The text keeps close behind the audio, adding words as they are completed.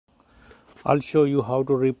I'll show you how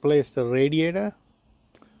to replace the radiator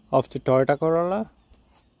of the Toyota Corolla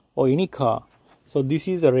or any car. So this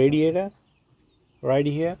is the radiator right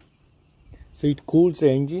here. So it cools the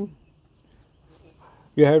engine.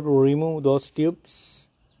 You have to remove those tubes.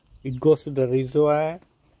 It goes to the reservoir,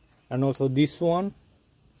 and also this one,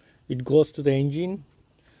 it goes to the engine.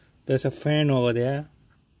 There's a fan over there.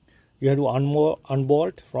 You have to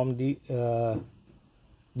unbolt from the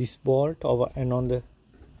this bolt over and on the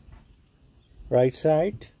right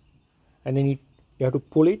side, and then you have to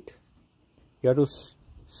pull it. You have to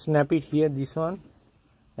snap it here, this one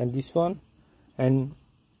and this one, and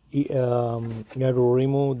you have to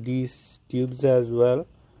remove these tubes as well.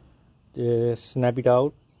 Snap it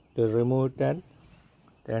out, remove that.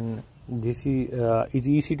 Then this is it's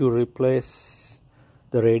easy to replace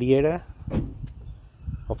the radiator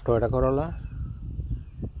of Toyota Corolla.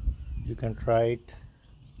 You can try it.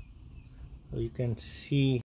 You can see